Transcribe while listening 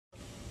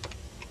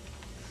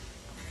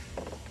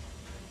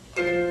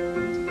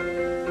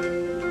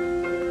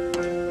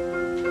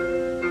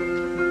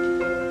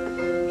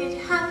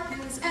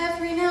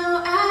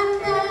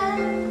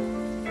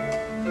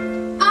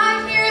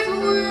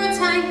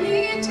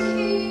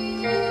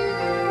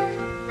hear,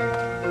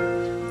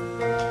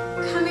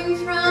 coming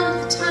from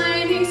the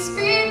tiny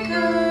speakers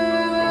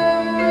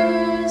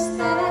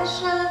that I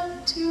shove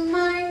into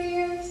my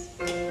ears.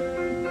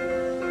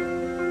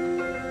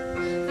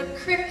 The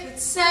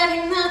crickets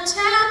setting the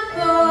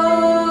tempo,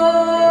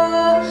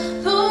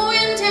 the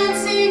wind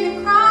dancing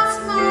across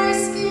my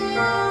skin,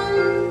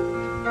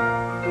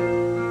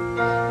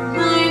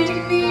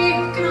 reminding me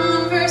of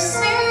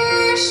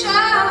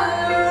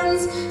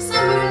conversations,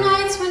 summer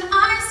nights when I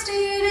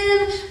stayed in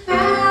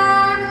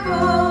back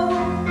home,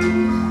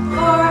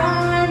 or I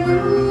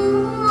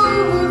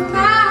moved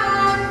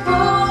back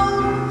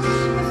home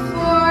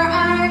before I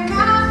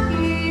got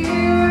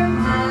here,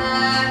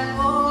 back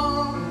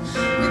home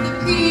with the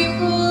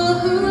people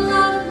who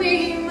loved me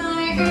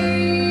my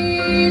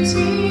 18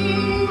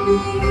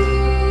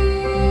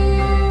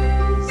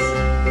 years.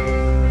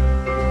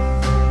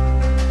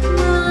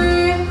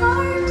 My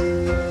heart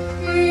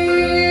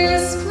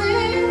is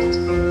split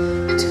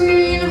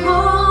between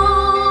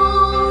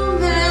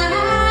home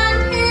and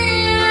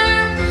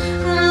here.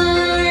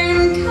 I'm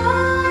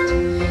cut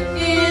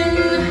in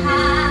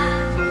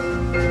half,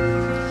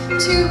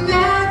 2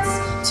 beds,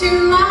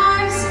 2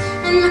 lives,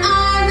 and I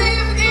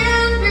live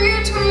in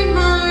between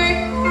my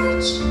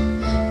porch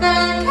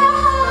back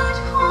at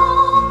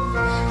home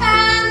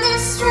and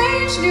this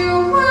strange new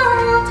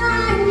world I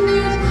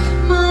knit.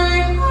 My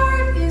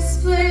heart is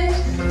split.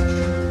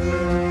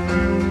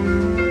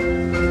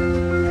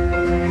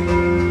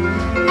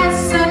 As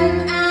sudden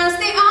as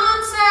the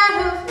onset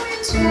of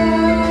winter,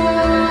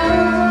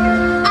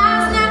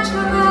 as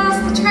natural as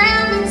the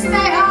trammings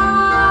they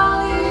all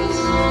eat,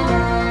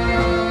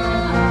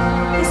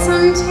 this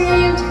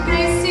untamed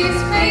icy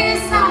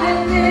space I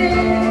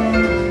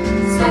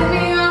live set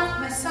me off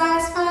my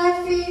size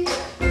 5 feet.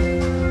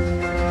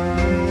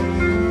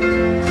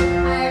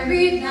 I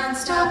read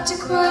non-stop to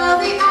quell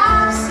the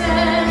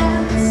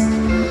absence.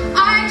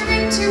 I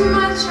drink too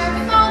much, I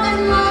fall in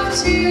love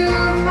too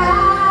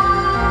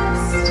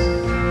fast,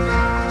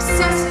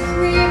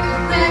 obsessively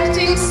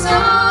collecting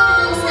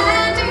songs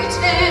and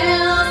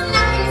details.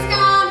 Nothing's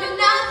gone, but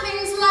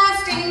nothing's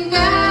lasting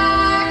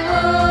back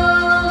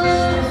home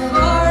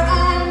before I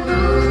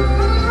move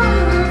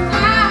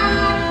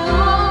back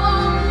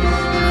home,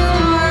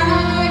 before I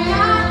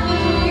got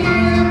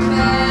here,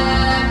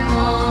 back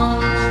home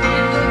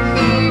with the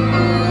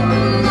people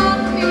who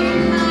loved me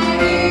my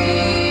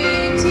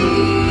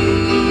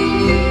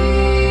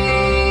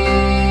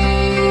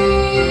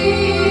 18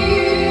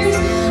 years.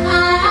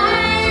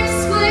 I'm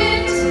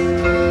split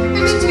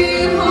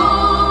between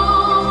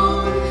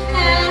home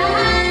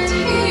and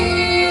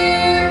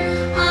here.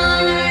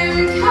 I'm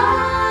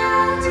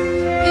cut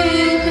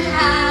in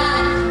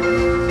half,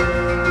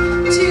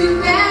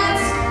 2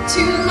 beds,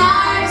 2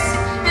 lives,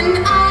 and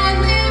I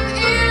live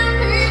in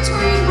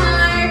between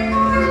my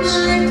porch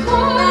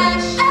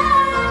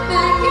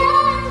back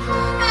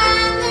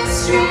and this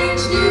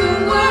strange new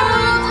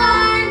world I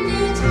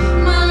knit.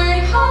 My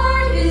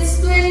heart is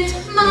split.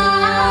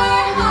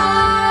 My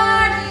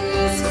heart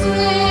is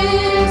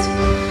split.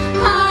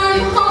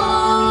 I'm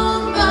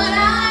home, but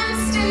I'm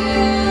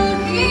still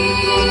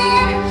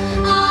here.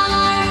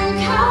 I'm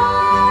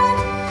cut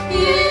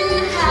in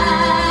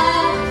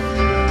half,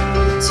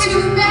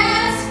 2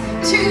 beds,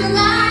 2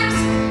 lives,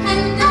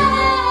 and I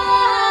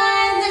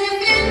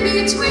live in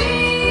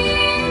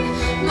between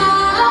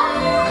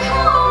my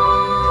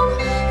home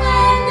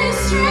and this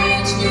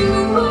strange new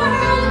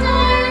world I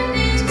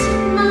knit.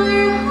 My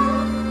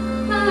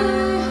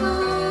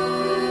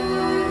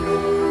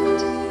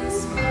heart is,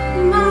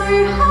 my